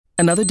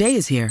Another day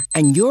is here,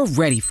 and you're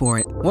ready for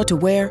it. What to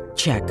wear?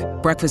 Check.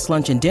 Breakfast,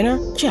 lunch, and dinner?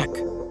 Check.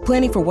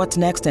 Planning for what's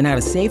next and how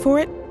to save for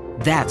it?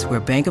 That's where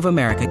Bank of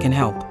America can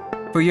help.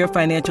 For your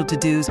financial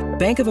to-dos,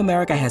 Bank of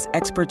America has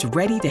experts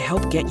ready to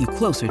help get you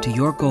closer to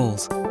your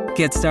goals.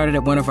 Get started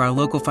at one of our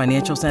local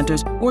financial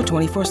centers or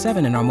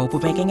 24/7 in our mobile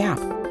banking app.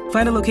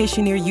 Find a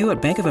location near you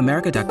at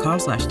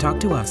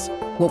bankofamerica.com/talktous.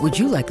 What would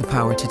you like the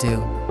power to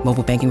do?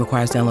 Mobile banking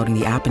requires downloading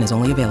the app and is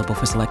only available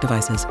for select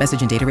devices.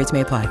 Message and data rates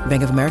may apply.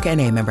 Bank of America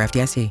N.A., member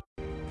FDIC.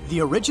 The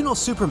original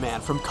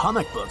Superman from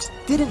comic books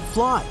didn't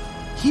fly.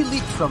 He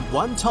leaped from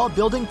one tall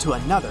building to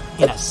another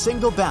in a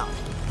single bound.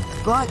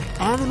 But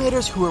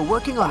animators who were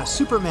working on a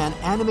Superman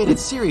animated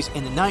series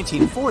in the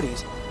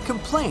 1940s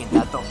complained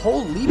that the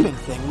whole leaping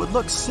thing would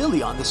look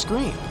silly on the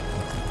screen.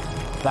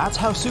 That's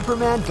how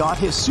Superman got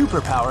his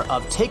superpower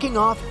of taking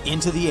off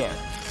into the air.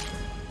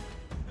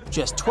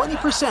 Just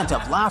 20%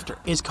 of laughter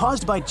is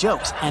caused by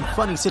jokes and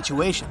funny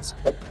situations.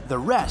 The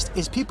rest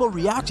is people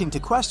reacting to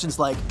questions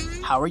like,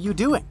 "How are you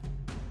doing?"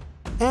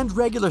 and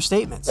regular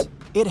statements.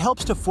 It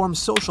helps to form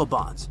social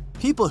bonds.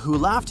 People who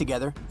laugh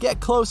together get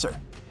closer.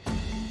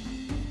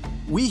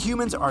 We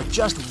humans are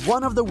just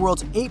one of the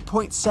world's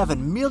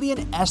 8.7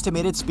 million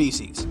estimated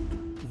species.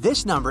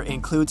 This number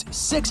includes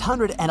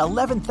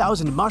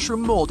 611,000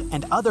 mushroom mold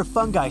and other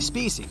fungi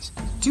species,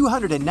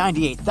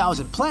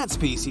 298,000 plant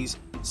species,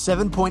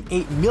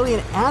 7.8 million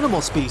animal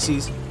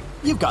species.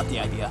 You've got the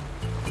idea.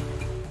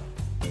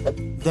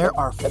 There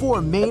are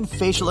 4 main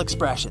facial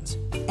expressions: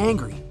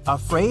 angry,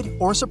 afraid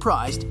or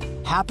surprised,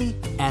 happy,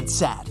 and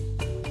sad.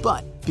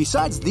 But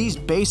besides these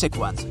basic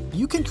ones,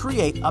 you can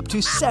create up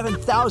to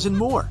 7,000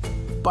 more.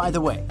 By the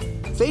way,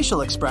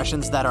 facial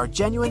expressions that are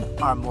genuine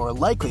are more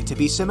likely to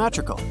be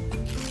symmetrical.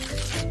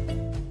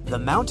 The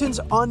mountains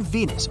on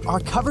Venus are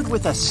covered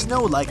with a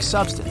snow-like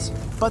substance,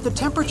 but the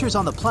temperatures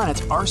on the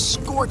planets are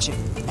scorching,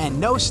 and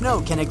no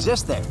snow can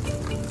exist there.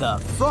 The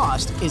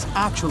frost is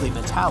actually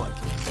metallic.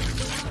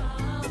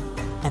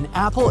 An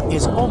apple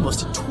is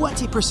almost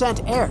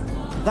 20% air.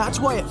 That's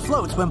why it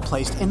floats when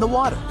placed in the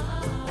water.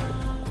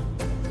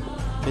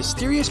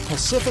 Mysterious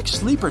Pacific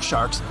sleeper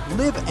sharks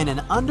live in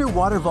an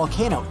underwater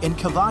volcano in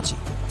Cavachi.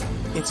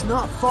 It's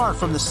not far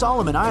from the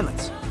Solomon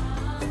Islands.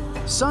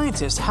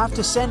 Scientists have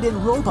to send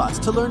in robots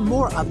to learn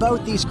more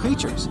about these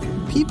creatures.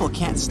 People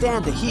can't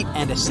stand the heat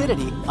and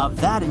acidity of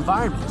that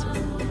environment.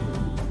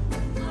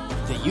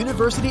 The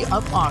University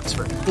of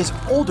Oxford is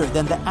older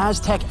than the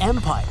Aztec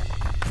Empire.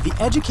 The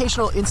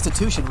educational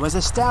institution was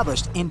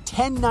established in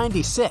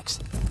 1096,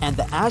 and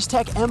the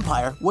Aztec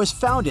Empire was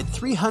founded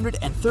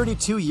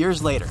 332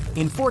 years later,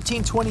 in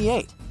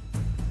 1428.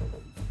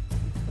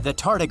 The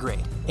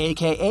tardigrade,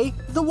 aka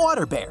the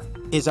water bear,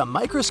 is a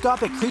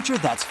microscopic creature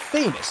that's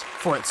famous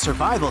for its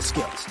survival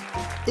skills.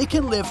 It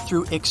can live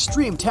through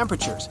extreme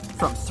temperatures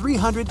from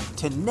 300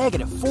 to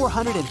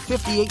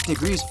 -458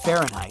 degrees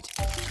Fahrenheit,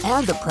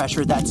 and a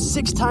pressure that's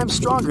 6 times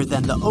stronger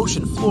than the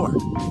ocean floor.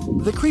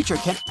 The creature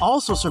can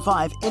also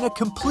survive in a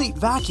complete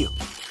vacuum.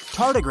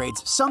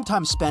 Tardigrades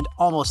sometimes spend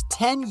almost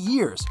 10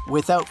 years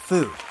without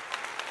food.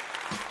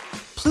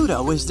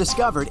 Pluto was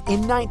discovered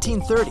in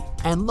 1930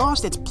 and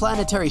lost its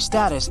planetary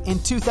status in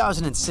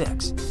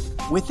 2006.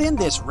 Within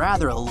this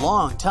rather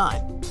long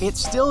time, it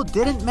still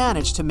didn't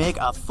manage to make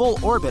a full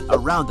orbit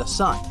around the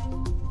Sun.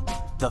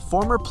 The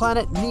former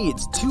planet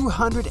needs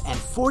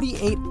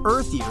 248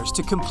 Earth years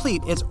to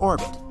complete its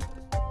orbit.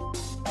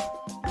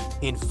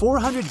 In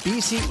 400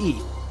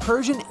 BCE,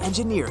 Persian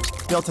engineers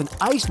built an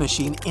ice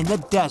machine in the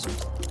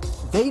desert.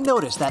 They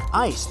noticed that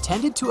ice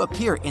tended to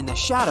appear in the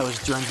shadows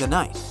during the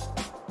night.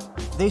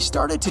 They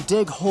started to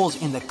dig holes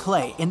in the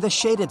clay in the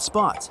shaded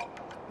spots.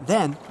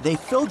 Then they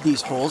filled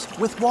these holes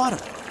with water.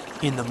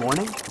 In the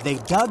morning, they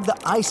dug the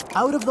ice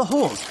out of the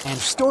holes and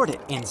stored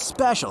it in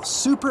special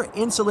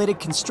super-insulated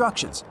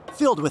constructions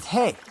filled with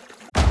hay.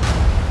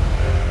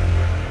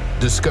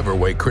 Discover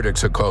why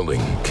critics are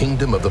calling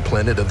Kingdom of the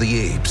Planet of the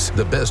Apes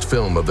the best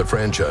film of the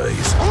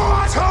franchise.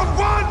 What a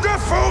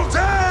wonderful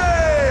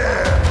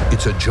day!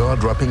 It's a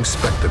jaw-dropping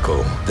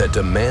spectacle that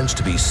demands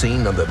to be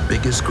seen on the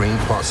biggest screen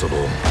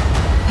possible.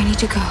 We need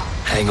to go.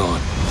 Hang on.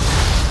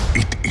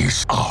 It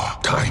is our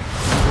time.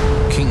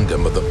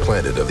 Kingdom of the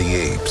Planet of the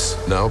Apes.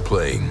 Now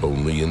playing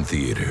only in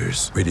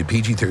theaters. Rated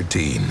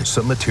PG-13.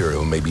 Some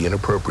material may be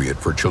inappropriate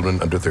for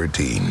children under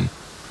 13.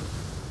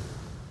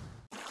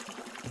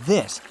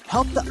 This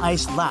helped the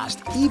ice last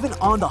even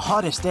on the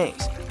hottest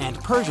days, and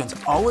Persians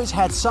always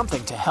had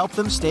something to help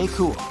them stay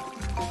cool.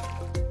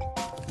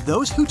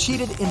 Those who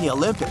cheated in the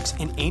Olympics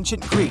in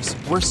ancient Greece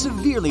were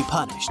severely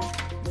punished.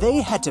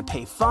 They had to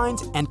pay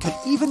fines and could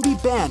even be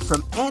banned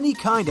from any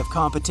kind of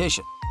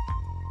competition.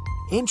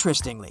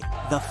 Interestingly,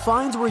 the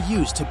fines were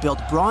used to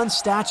build bronze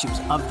statues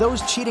of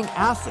those cheating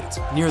athletes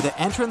near the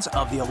entrance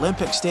of the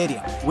Olympic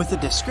Stadium with a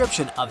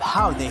description of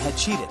how they had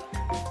cheated.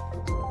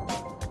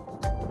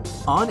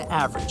 On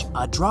average,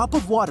 a drop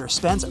of water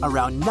spends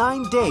around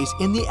 9 days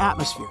in the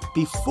atmosphere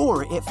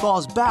before it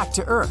falls back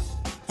to Earth.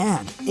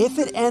 And if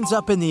it ends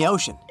up in the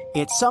ocean,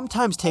 it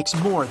sometimes takes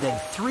more than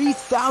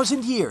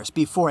 3,000 years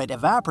before it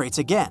evaporates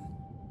again.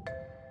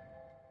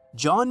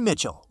 John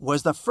Mitchell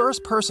was the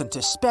first person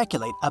to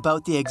speculate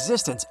about the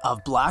existence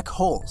of black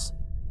holes.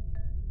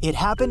 It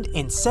happened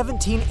in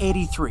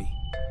 1783.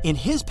 In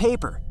his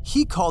paper,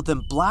 he called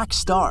them black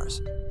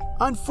stars.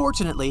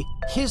 Unfortunately,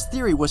 his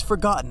theory was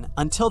forgotten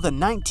until the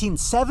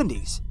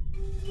 1970s.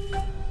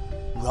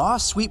 Raw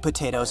sweet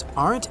potatoes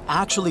aren't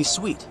actually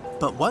sweet,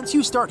 but once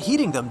you start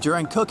heating them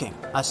during cooking,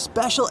 a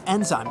special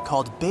enzyme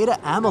called beta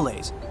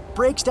amylase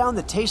breaks down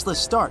the tasteless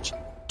starch,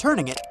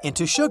 turning it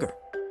into sugar.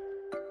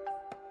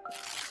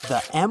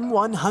 The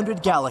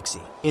M100 galaxy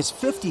is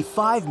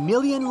 55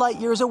 million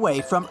light-years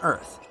away from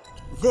Earth.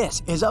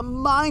 This is a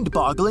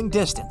mind-boggling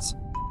distance.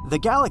 The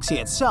galaxy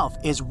itself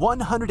is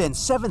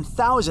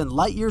 107,000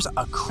 light-years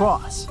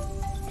across.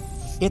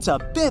 It's a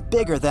bit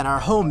bigger than our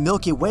home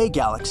Milky Way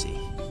galaxy.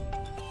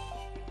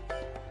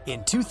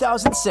 In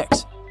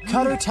 2006,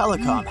 Qatar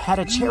Telecom had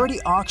a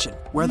charity auction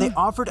where they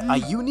offered a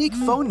unique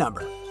phone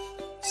number,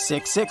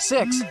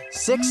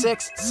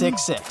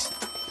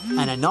 666-6666.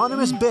 An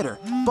anonymous bidder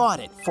bought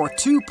it for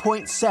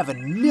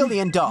 $2.7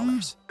 million.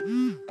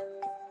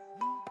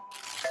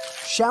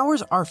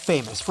 Showers are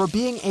famous for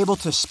being able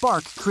to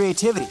spark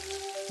creativity.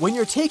 When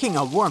you're taking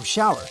a warm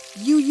shower,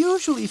 you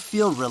usually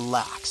feel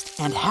relaxed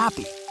and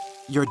happy.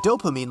 Your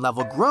dopamine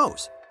level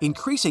grows,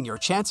 increasing your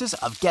chances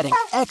of getting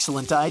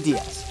excellent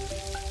ideas.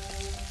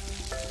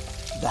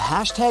 The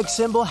hashtag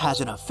symbol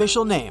has an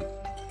official name,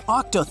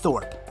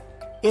 Octothorpe.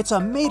 It's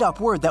a made-up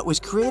word that was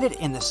created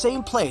in the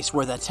same place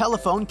where the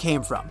telephone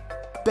came from,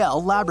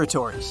 Bell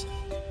Laboratories.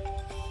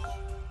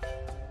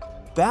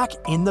 Back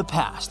in the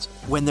past,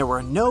 when there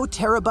were no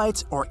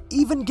terabytes or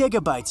even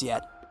gigabytes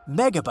yet,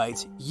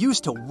 megabytes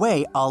used to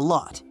weigh a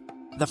lot.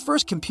 The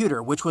first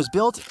computer, which was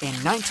built in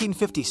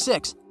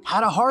 1956,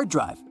 had a hard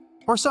drive,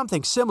 or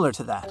something similar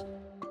to that.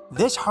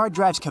 This hard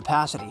drive's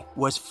capacity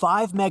was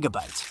 5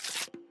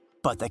 megabytes.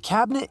 But the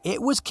cabinet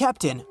it was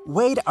kept in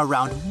weighed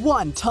around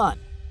 1 ton.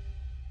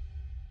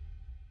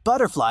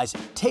 Butterflies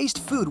taste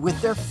food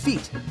with their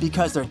feet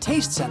because their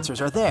taste sensors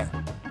are there.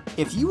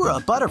 If you were a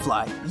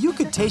butterfly, you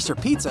could taste your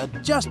pizza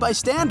just by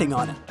standing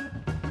on it.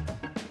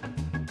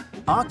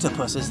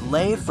 Octopuses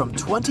lay from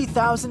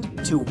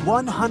 20,000 to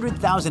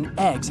 100,000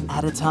 eggs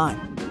at a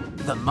time.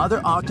 The mother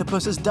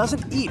octopuses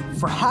doesn't eat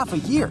for half a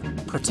year,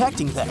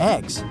 protecting the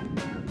eggs.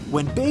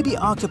 When baby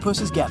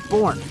octopuses get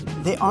born,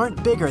 they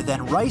aren't bigger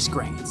than rice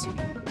grains.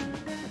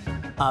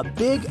 A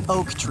big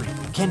oak tree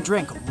can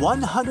drink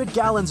 100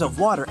 gallons of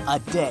water a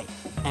day,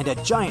 and a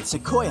giant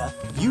sequoia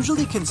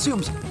usually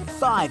consumes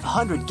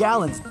 500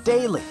 gallons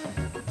daily.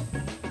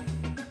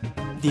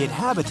 The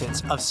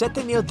inhabitants of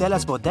Setenil de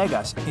las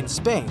Bodegas in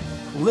Spain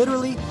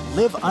literally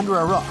live under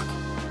a rock.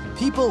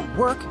 People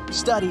work,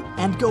 study,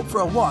 and go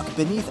for a walk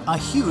beneath a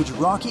huge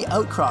rocky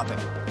outcropping.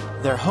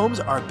 Their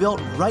homes are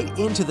built right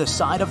into the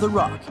side of the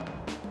rock.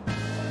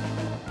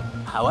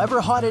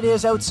 However hot it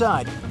is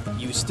outside,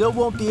 you still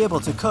won't be able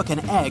to cook an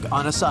egg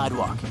on a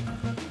sidewalk.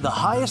 The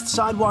highest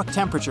sidewalk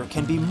temperature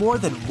can be more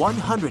than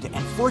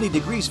 140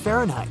 degrees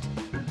Fahrenheit.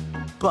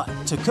 But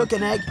to cook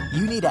an egg,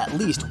 you need at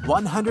least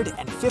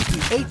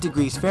 158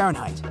 degrees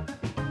Fahrenheit.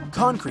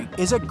 Concrete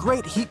is a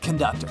great heat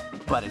conductor,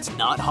 but it's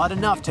not hot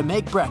enough to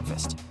make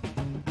breakfast.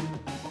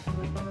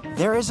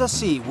 There is a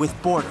sea with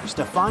borders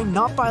defined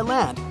not by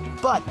land,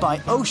 but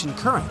by ocean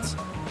currents.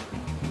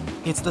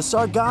 It's the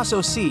Sargasso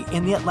Sea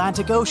in the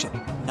Atlantic Ocean,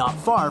 not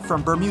far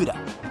from Bermuda.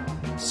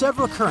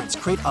 Several currents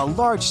create a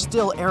large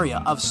still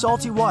area of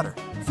salty water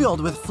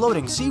filled with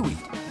floating seaweed.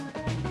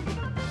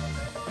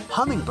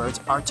 Hummingbirds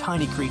are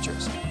tiny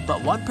creatures,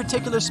 but one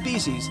particular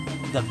species,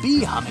 the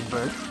bee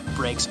hummingbird,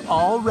 breaks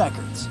all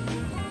records.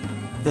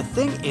 The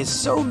thing is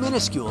so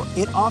minuscule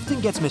it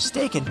often gets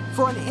mistaken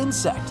for an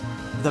insect.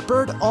 The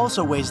bird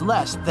also weighs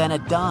less than a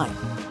dime.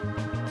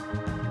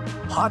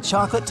 Hot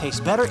chocolate tastes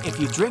better if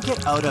you drink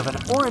it out of an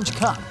orange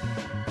cup.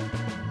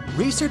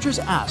 Researchers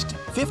asked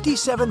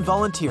 57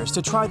 volunteers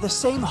to try the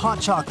same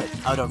hot chocolate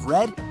out of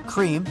red,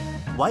 cream,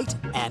 white,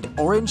 and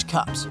orange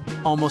cups.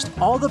 Almost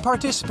all the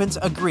participants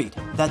agreed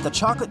that the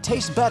chocolate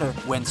tastes better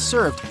when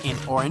served in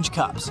orange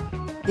cups.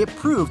 It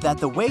proved that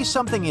the way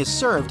something is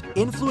served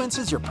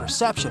influences your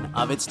perception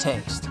of its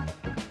taste.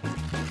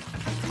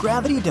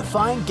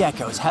 Gravity-defying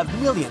geckos have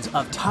millions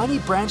of tiny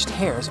branched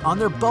hairs on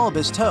their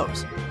bulbous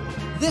toes.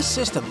 This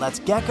system lets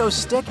geckos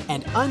stick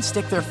and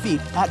unstick their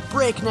feet at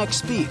breakneck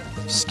speed,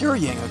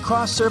 scurrying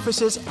across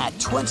surfaces at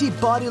 20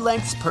 body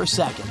lengths per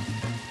second.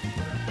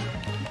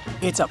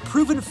 It's a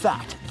proven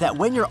fact that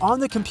when you're on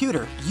the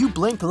computer, you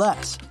blink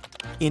less.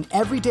 In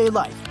everyday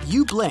life,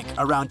 you blink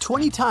around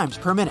 20 times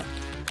per minute.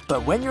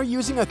 But when you're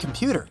using a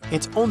computer,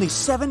 it's only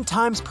 7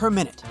 times per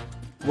minute.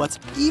 What's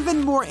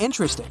even more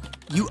interesting,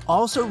 you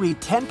also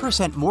read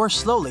 10% more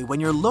slowly when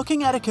you're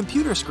looking at a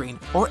computer screen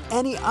or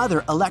any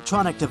other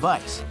electronic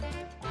device.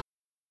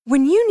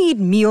 When you need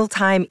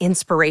mealtime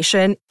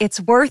inspiration,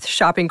 it's worth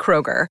shopping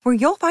Kroger, where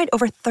you'll find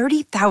over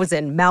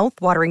 30,000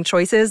 mouth-watering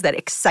choices that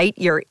excite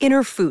your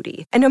inner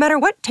foodie. And no matter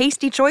what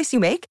tasty choice you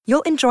make,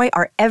 you'll enjoy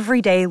our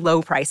everyday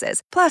low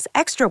prices, plus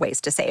extra ways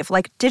to save,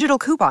 like digital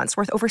coupons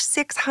worth over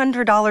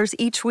 $600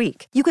 each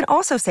week. You can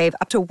also save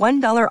up to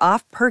 $1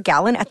 off per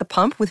gallon at the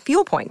pump with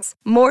fuel points.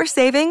 More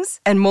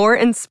savings and more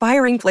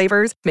inspiring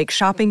flavors make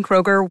shopping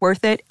Kroger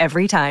worth it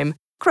every time.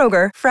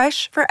 Kroger,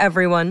 fresh for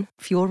everyone.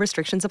 Fuel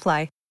restrictions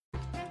apply.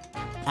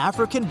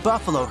 African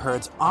buffalo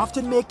herds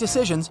often make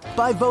decisions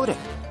by voting.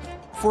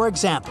 For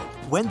example,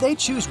 when they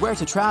choose where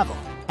to travel,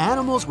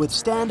 animals would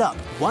stand up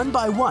one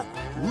by one,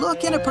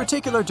 look in a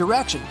particular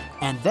direction,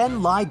 and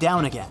then lie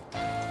down again.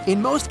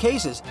 In most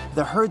cases,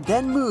 the herd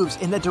then moves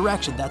in the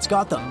direction that's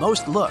got the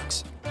most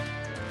looks.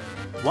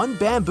 One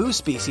bamboo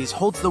species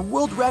holds the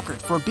world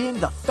record for being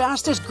the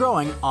fastest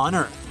growing on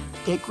Earth.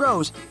 It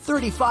grows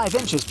 35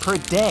 inches per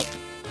day.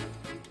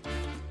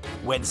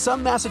 When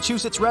some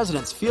Massachusetts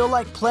residents feel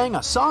like playing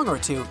a song or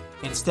two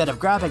instead of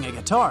grabbing a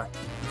guitar,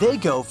 they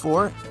go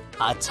for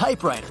a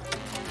typewriter.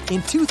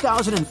 In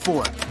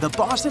 2004, the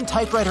Boston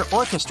Typewriter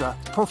Orchestra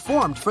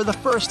performed for the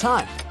first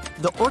time.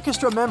 The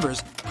orchestra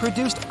members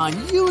produced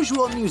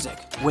unusual music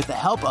with the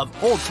help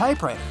of old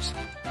typewriters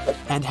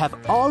and have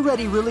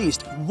already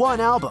released one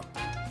album.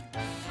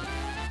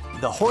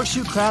 The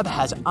horseshoe crab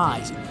has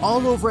eyes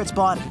all over its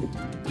body.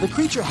 The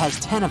creature has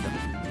 10 of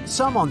them,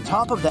 some on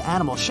top of the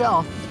animal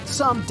shell,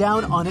 some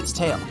down on its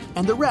tail,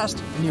 and the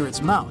rest near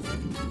its mouth.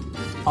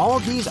 All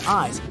these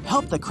eyes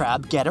help the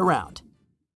crab get around.